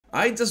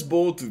I just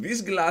bought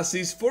these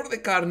glasses for the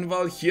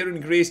carnival here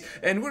in Greece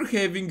and we're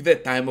having the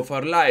time of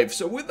our life.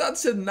 So with that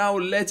said, now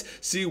let's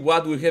see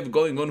what we have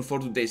going on for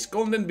today's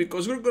content,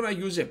 because we're gonna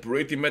use a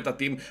pretty meta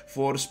team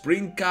for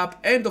Spring Cup,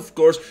 and of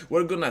course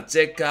we're gonna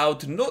check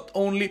out not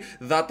only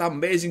that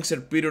amazing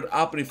Serperior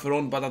up in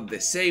front, but at the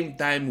same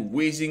time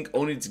whizzing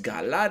on its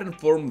Galarian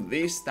form,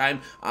 this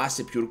time as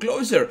a pure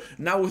closer.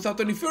 Now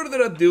without any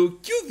further ado,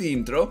 cue the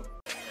intro.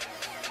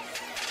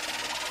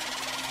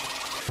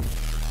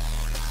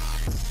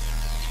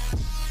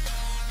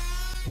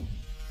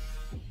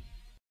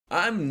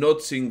 I'm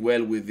not seeing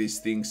well with these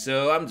things,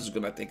 so I'm just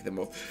gonna take them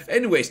off.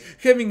 Anyways,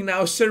 having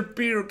now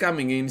Serperior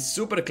coming in,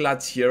 super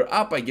clutch here,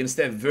 up against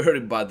a very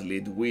bad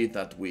lead with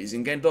that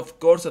whizzing, and of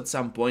course at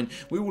some point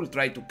we will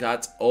try to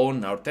catch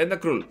on our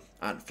Tentacruel.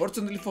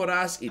 Unfortunately for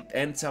us, it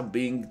ends up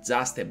being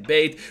just a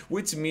bait,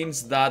 which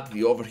means that the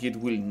overhit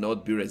will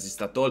not be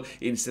resisted at all.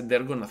 Instead,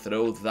 they're gonna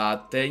throw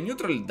that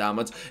neutral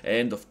damage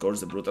and of course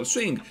the brutal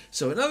swing.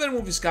 So another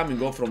move is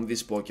coming off from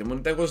this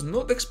Pokemon. I was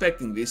not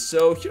expecting this,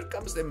 so here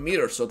comes the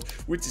Mirror Shot,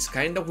 which is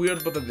kinda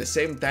weird, but at the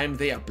same time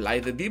they apply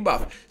the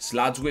debuff.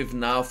 Sludge Wave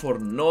now for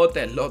not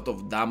a lot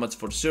of damage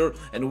for sure,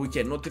 and we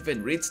cannot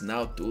even reach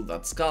now to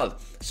that Scald.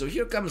 So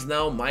here comes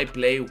now my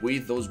play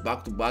with those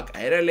back-to-back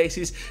Aerial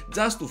Aces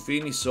just to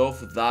finish off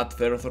that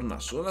Ferrothorn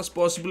as soon as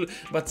possible,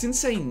 but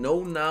since I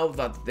know now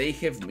that they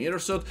have Mirror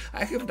Shot,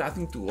 I have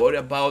nothing to worry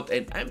about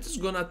and I'm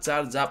just gonna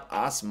charge up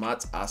as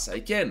much as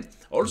I can.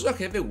 Also, I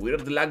have a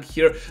weird lag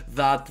here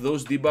that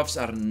those debuffs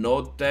are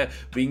not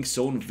being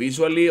shown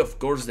visually. Of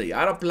course they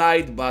are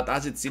applied, but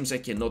as it seems I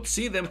cannot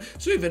see them,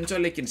 so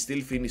eventually I can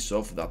still finish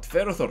off that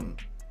Ferrothorn.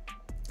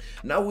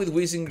 Now with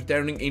Whizzing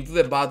returning into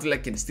the battle, I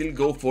can still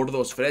go for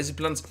those Frenzy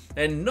Plants,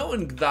 and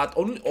knowing that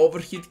only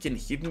Overhit can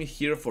hit me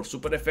here for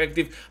super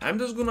effective, I'm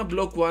just gonna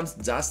block once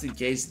just in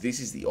case this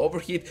is the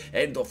Overhit,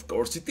 and of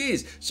course it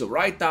is. So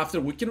right after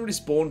we can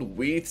respond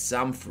with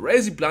some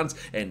Frenzy Plants,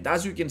 and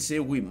as you can see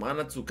we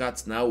managed to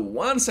catch now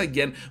once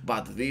again,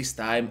 but this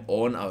time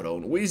on our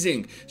own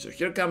Whizzing. So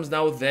here comes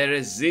now the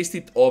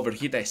resisted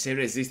Overhit. I say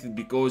resisted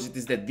because it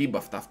is the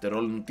debuff after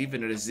all, not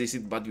even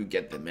resisted, but you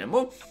get the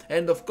memo.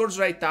 And of course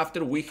right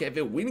after we have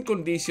a win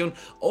condition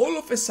all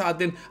of a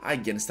sudden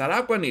against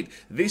Araquanid.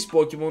 This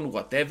Pokemon,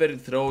 whatever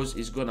it throws,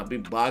 is gonna be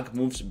bug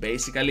moves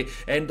basically,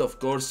 and of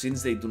course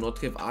since they do not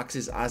have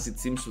access as it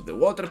seems to the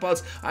Water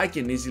Pulse, I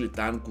can easily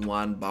tank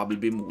one Bubble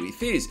Beam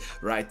with ease.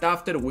 Right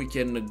after we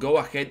can go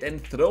ahead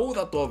and throw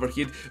that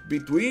Overhit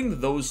between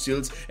those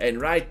shields,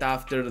 and right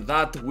after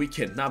that we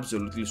can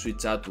absolutely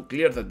switch out to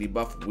clear the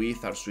debuff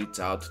with our switch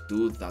out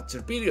to that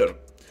Serperior.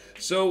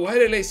 So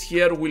Aerial Ace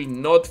here will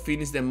not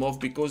finish them off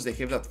because they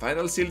have that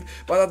final shield,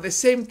 but at the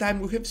same time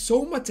we have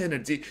so much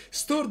energy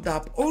stored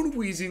up on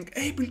Whizzing,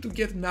 able to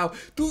get now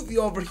to the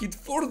Overhit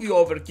for the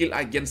overkill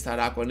against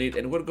Araquanid,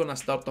 and we're gonna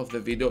start off the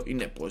video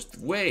in a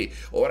positive way.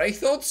 Or I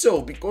thought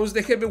so, because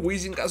they have a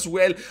Whizzing as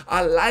well,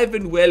 alive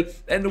and well,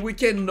 and we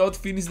cannot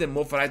finish them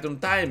off right on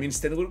time.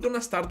 Instead we're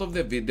gonna start off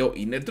the video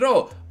in a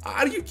draw.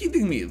 Are you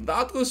kidding me?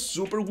 That was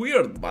super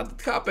weird, but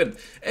it happened.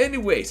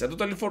 Anyways, I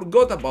totally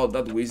forgot about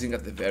that Whizzing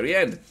at the very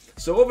end.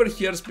 So over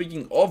here,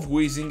 speaking of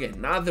Whizzing,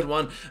 another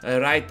one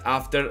right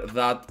after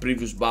that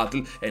previous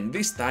battle, and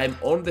this time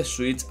on the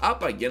switch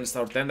up against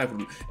our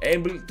Tentacruel,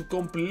 able to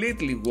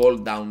completely wall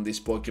down this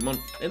Pokemon,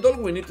 and all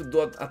we need to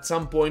do at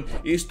some point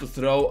is to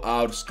throw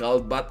our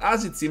Scald, but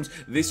as it seems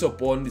this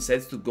opponent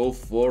decides to go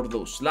for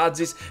those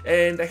Sludges,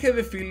 and I have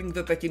a feeling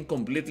that I can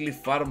completely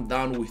farm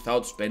down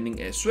without spending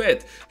a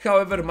sweat.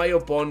 However, my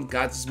opponent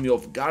catches me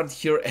off guard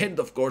here, and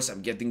of course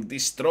I'm getting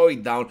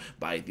destroyed down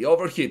by the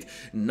Overhit.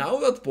 Now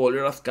that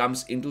Poliwrath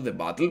comes into the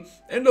battle,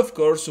 and of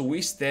course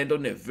we stand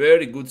on a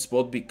very good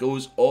spot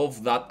because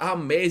of that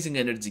amazing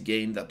energy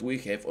gain that we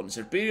have on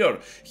Serperior.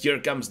 Here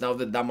comes now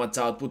the damage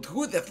output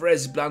with the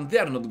Frenzy Plant. They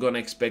are not gonna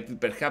expect it,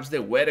 perhaps they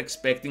were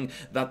expecting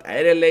that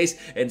Aerial Ace,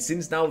 and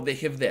since now they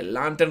have the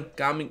Lantern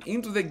coming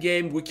into the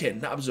game, we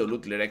can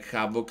absolutely wreak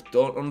havoc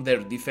on their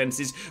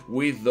defenses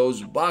with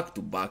those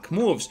back-to-back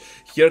moves.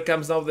 Here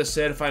comes now the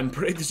Surf. I'm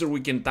pretty sure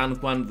we can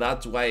tank one,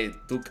 that's why I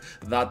took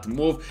that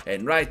move,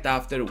 and right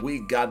after we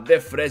got the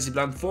Frenzy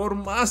Plant for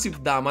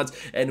massive damage,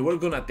 and we're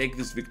gonna take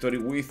this victory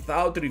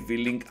without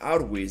revealing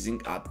our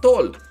Whizzing at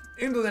all.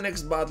 Into the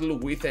next battle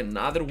with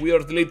another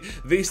weird lead,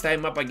 this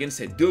time up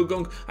against a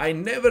Dugong. I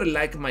never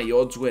like my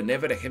odds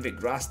whenever I have a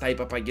grass type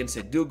up against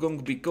a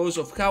Dugong because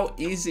of how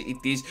easy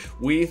it is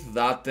with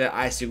that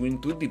Icy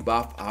Wind to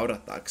debuff our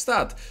attack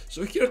stat.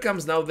 So here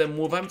comes now the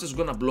move. I'm just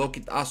gonna block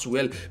it as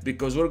well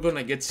because we're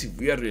gonna get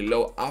severely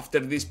low after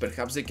this.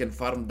 Perhaps they can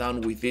farm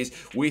down with this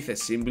with a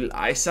simple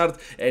Ice Shard,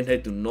 and I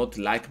do not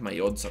like my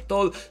odds at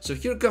all. So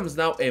here comes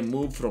now a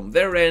move from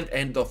their end,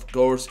 and of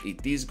course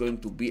it is going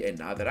to be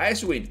another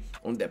Ice Wind.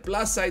 On the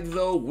plus side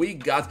though, we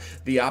got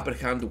the upper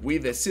hand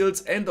with the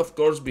shields, and of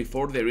course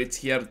before they reach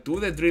here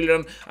to the drill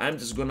run, I'm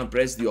just gonna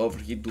press the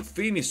overheat to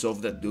finish off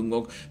the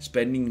Dungong,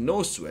 spending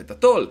no sweat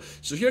at all.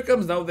 So here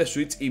comes now the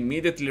switch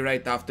immediately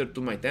right after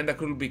to my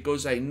Tentacruel,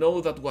 because I know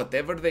that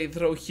whatever they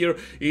throw here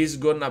is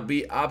gonna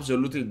be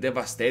absolutely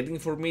devastating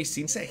for me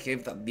since I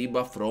have that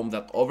debuff from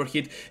that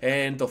overheat,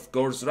 and of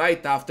course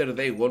right after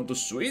they want to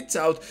switch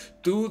out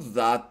to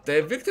that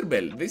Victor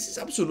Bell. This is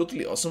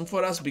absolutely awesome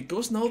for us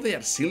because now they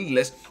are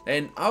shieldless,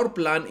 and our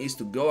plan is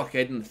to go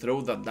ahead and throw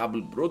that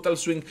double brutal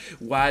swing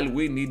while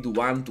we need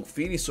one to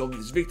finish off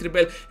this Victory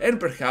Bell and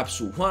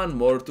perhaps one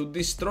more to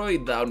destroy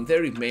down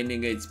the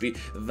remaining HP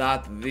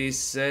that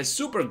this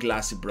super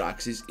glassy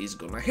Braxis is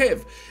gonna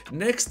have.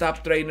 Next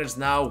up, trainers,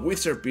 now with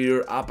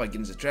Superior up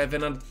against the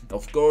Trevenant.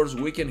 Of course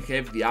we can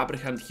have the upper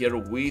hand here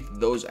with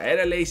those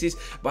aerial aces,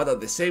 but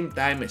at the same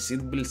time a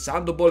simple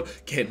Sando Ball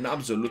can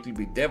absolutely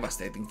be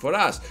devastating for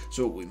us.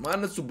 So we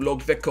managed to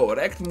block the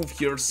correct move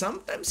here.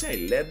 Sometimes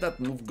I let that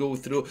move go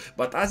through,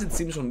 but as it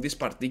seems on this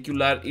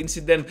particular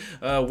incident,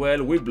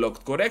 well, we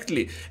blocked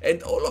correctly,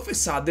 and all of a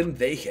sudden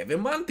they have a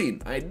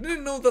Mantine. I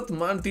didn't know that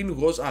Mantine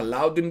was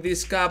allowed in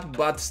this cap,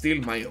 but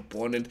still my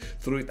opponent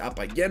threw it up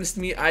against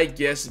me. I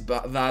guess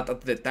that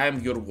at the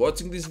time you're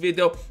watching this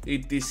video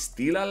it is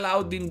still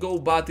allowed in Go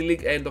Battle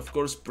League and of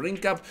course Spring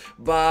Cup,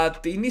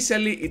 but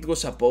initially it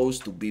was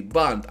supposed to be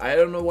banned. I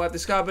don't know what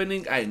is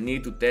happening, I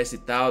need to test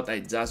it out, I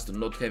just do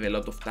not have a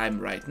lot of time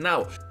right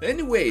now.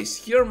 Anyways,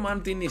 here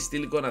Mantine is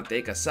still gonna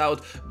take us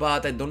out,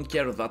 but I don't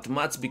care that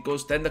much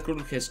because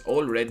Tentacruel has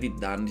already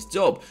done its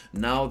job.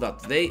 Now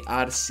that they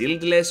are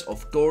shieldless,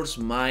 of course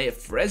my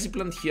Frenzy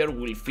Plant here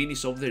will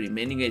finish off the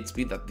remaining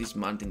HP that this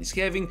Mantine is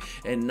having,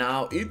 and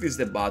now it is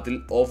the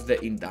battle of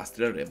the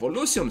Industrial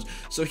Revolutions.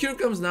 So here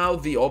comes now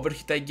the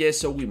overhit, I guess,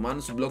 so we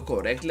managed to block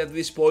correctly at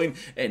this point,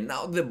 and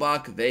now the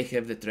back they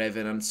have the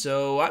Trevenant,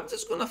 so I'm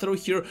just gonna throw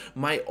here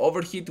my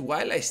overhit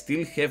while I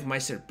still have my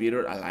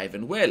Superior alive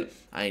and well.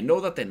 I know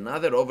that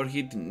another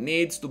overhit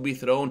needs to be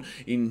thrown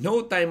in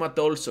no time at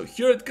all, so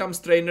here it comes,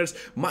 trainers.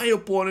 My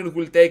opponent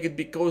will take it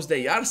because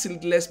they are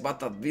shieldless,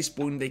 but at this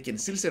point they can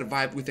still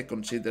survive with a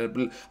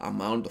considerable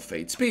amount of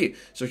HP.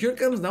 So here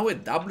comes now a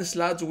double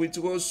sludge, which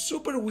was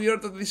super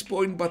weird at this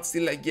point, but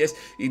still I guess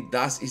it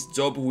does its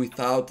job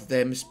without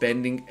them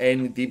spending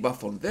any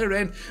debuff on their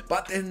end.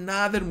 But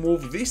another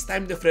move, this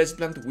time the Fresh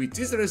Plant, which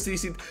is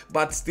resisted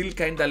but still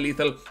kinda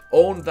lethal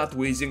on that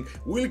Weezing,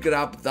 will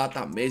grab that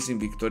amazing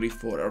victory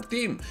for our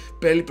team.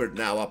 Pelipper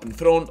now up in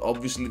front.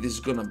 Obviously this is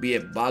gonna be a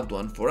bad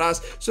one for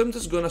us, so I'm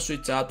just gonna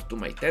switch out to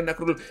my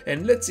Tentacruel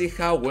and let's see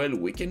how well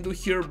we can do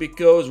here,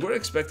 because we're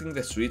expecting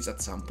the switch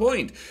at some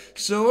point.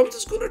 So I'm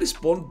just gonna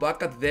respond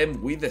back at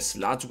them with the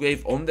Sludge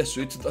Wave on the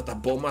switch that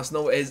Abomas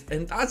now is,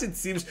 and as it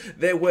seems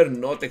they were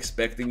not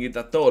expecting it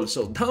at all.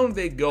 So down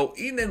they go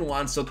in and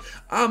one shot.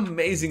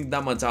 Amazing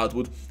damage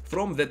output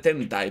from the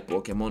 10 type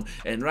Pokemon,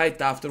 and right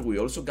after we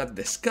also got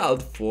the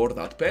Scald for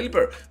that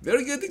Pelipper.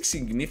 They're getting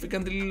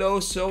significantly low,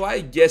 so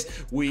I guess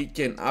we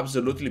can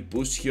absolutely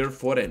push here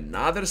for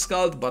another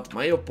Scald, but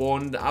my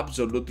opponent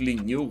absolutely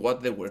knew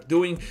what they were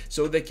doing,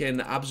 so they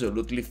can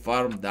absolutely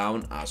farm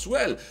down as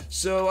well.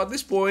 So at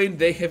this point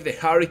they have the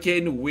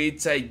Hurricane,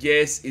 which I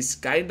guess is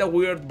kinda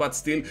weird, but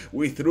still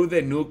we threw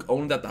the nuke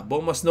on that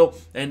Abomasnow,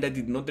 and I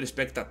did not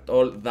respect at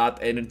all that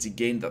energy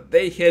gain that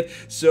they had,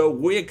 so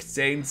we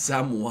exchanged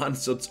some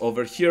one-shots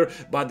over here,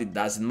 but it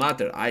doesn't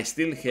matter. I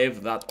still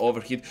have that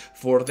overhit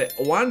for the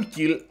one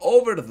kill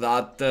over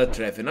that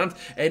Trevenant,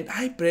 and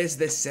I pressed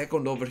the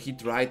second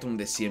overhit right on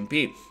the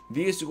CMP.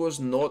 This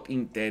was not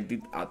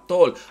intended at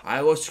all.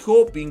 I was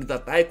hoping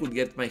that I could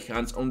get my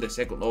hands on the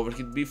second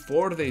overhit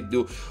before they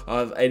do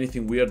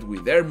anything weird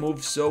with their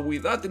moves, so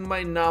with that in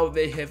mind now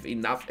they have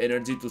enough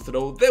energy to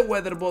throw the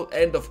Weather Ball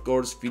and of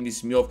course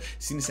finish me off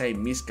since I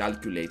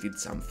miscalculated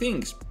some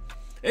things.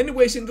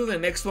 Anyways, into the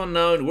next one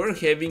now, and we're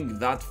having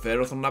that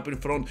Ferrothorn up in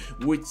front,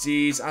 which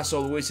is as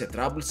always a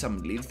troublesome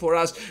lead for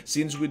us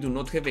since we do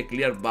not have a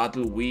clear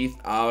battle with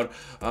our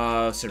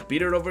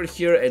Serpenter over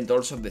here, and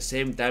also at the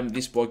same time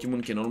this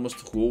Pokemon can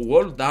almost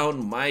wall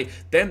down my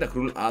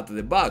Tentacruel at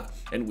the back,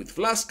 and with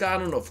Flash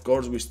Cannon of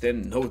course we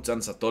stand no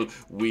chance at all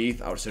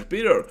with our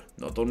Serpenter.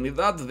 Not only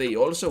that, they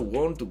also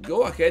want to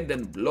go ahead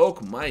and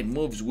block my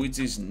moves, which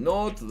is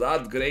not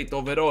that great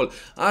overall,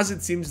 as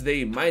it seems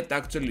they might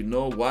actually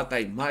know what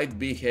I might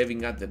be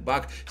having at the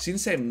back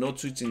since I'm not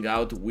switching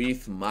out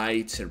with my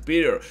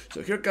Serpenter.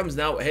 So here comes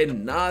now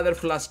another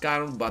Flash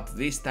Cannon, but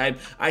this time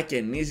I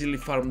can easily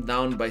farm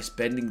down by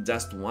spending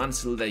just one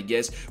shield, I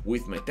guess,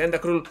 with my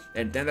Tentacruel,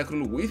 and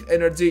Tentacruel with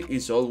energy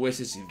is always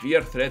a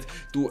severe threat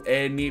to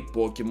any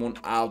Pokemon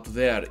out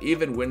there.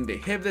 Even when they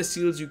have the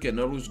shields, you can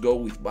always go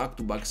with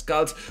back-to-back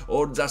Scalds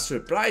or just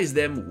surprise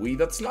them with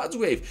that Sludge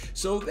Wave.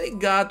 So they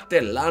got a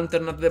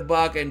Lantern at the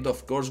back, and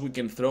of course we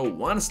can throw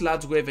one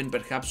Sludge Wave and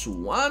perhaps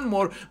one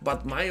more, but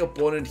but my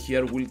opponent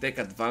here will take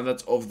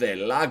advantage of the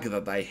lag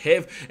that I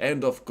have,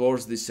 and of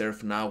course this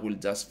surf now will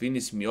just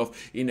finish me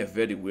off in a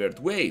very weird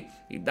way.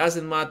 It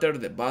doesn't matter,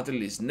 the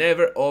battle is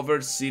never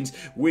over since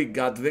we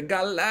got the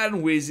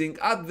Galarian Weezing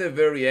at the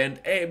very end,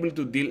 able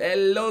to deal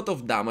a lot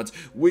of damage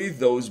with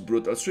those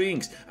brutal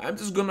swings. I'm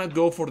just gonna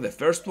go for the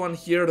first one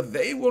here.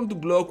 They want to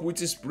block,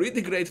 which is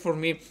pretty great for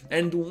me,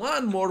 and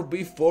one more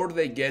before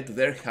they get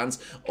their hands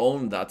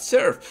on that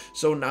surf.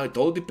 So now it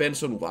all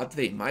depends on what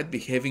they might be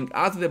having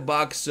at the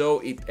back, so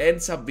it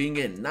ends up being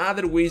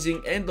another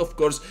Weezing, and of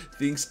course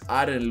things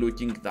aren't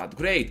looking that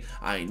great.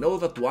 I know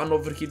that one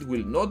overhit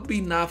will not be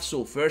enough,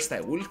 so first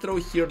I will throw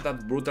here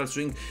that brutal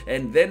swing,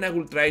 and then I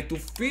will try to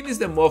finish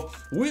them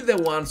off with the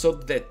one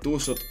shot, the two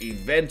shot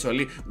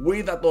eventually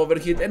with that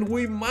overhit, and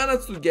we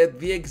managed to get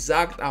the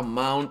exact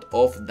amount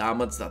of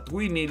damage that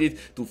we needed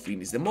to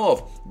finish them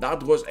off.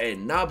 That was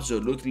an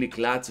absolutely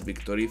clutch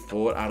victory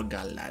for our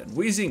Galarian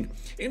Weezing.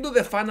 Into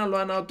the final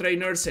one now,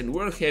 trainers, and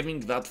we're having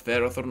that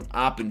Ferrothorn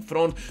up in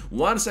front.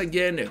 Once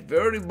again, a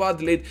very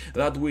bad lead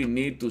that we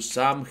need to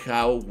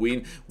somehow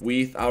win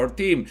with our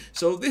team.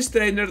 So this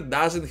trainer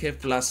doesn't have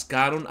Flash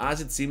Cannon,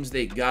 as it seems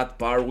they got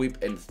Power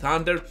Whip and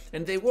Thunder,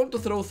 and they want to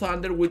throw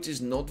Thunder, which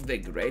is not the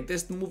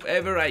greatest move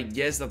ever. I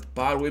guess that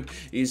Power Whip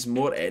is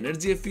more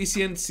energy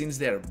efficient since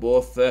they're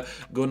both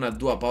gonna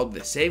do about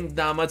the same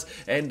damage,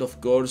 and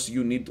of course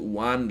you need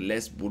one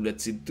less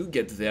bullet seed to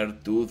get there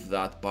to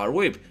that Power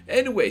Whip.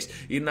 Anyways,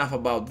 enough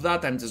about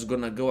that, I'm just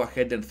gonna go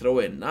ahead and throw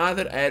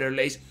another Aerial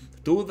Ace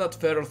to that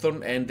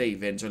Ferrothorn, and they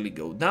eventually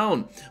go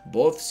down.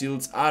 Both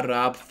shields are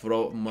up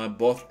from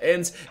both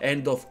ends,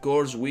 and of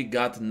course we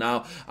got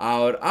now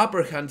our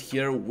upper hand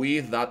here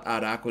with that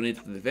Araquanid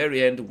at the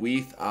very end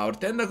with our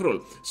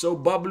Tentacruel. So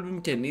Bubble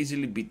Beam can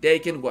easily be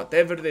taken,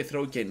 whatever they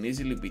throw can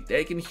easily be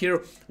taken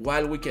here,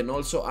 while we can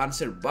also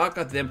answer back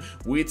at them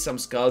with some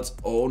Scalds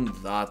on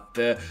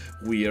that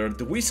weird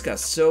Whiskas.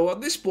 So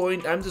at this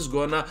point I'm just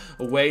gonna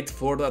wait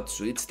for that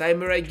switch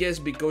timer, I guess,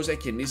 because I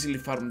can easily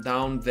farm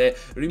down the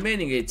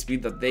remaining HP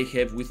that they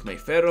have with my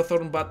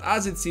Ferrothorn, but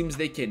as it seems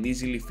they can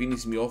easily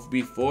finish me off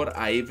before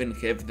I even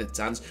have the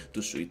chance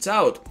to switch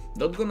out.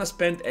 Not gonna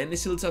spend any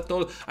shields at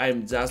all,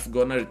 I'm just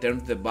gonna return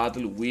to the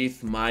battle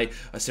with my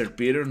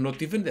Serperior,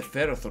 not even the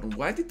Ferrothorn.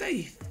 Why did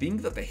I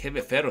think that I have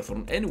a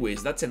Ferrothorn?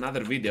 Anyways, that's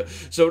another video.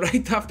 So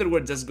right after we're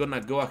just gonna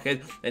go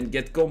ahead and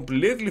get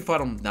completely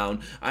farmed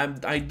down.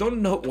 I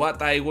don't know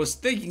what I was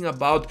thinking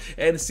about,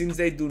 and since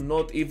they do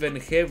not even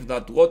have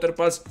that Water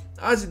Pulse,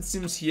 as it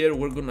seems here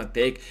we're gonna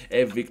take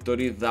a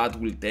victory that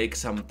will take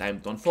some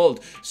time to unfold.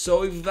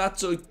 So if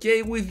that's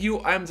okay with you,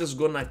 I'm just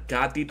gonna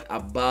cut it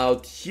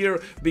about here,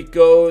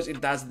 because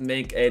it doesn't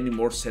make any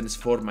more sense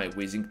for my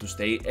Weezing to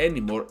stay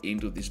anymore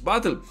into this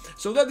battle.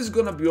 So that is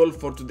gonna be all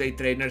for today,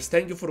 trainers.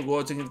 Thank you for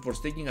watching and for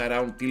sticking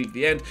around till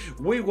the end.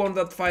 We won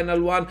that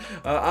final one,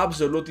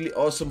 absolutely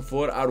awesome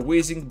for our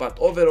Weezing, but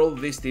overall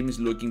this team is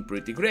looking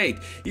pretty great.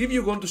 If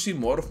you want to see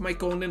more of my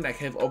content, I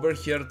have over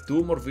here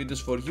 2 more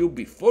videos for you.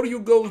 Before you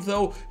go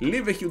though,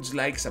 leave a huge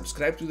like,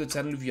 subscribe to the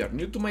channel if you are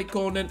new to my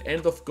content,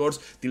 and of course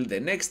till the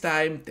next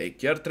time, take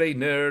care,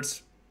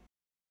 trainers.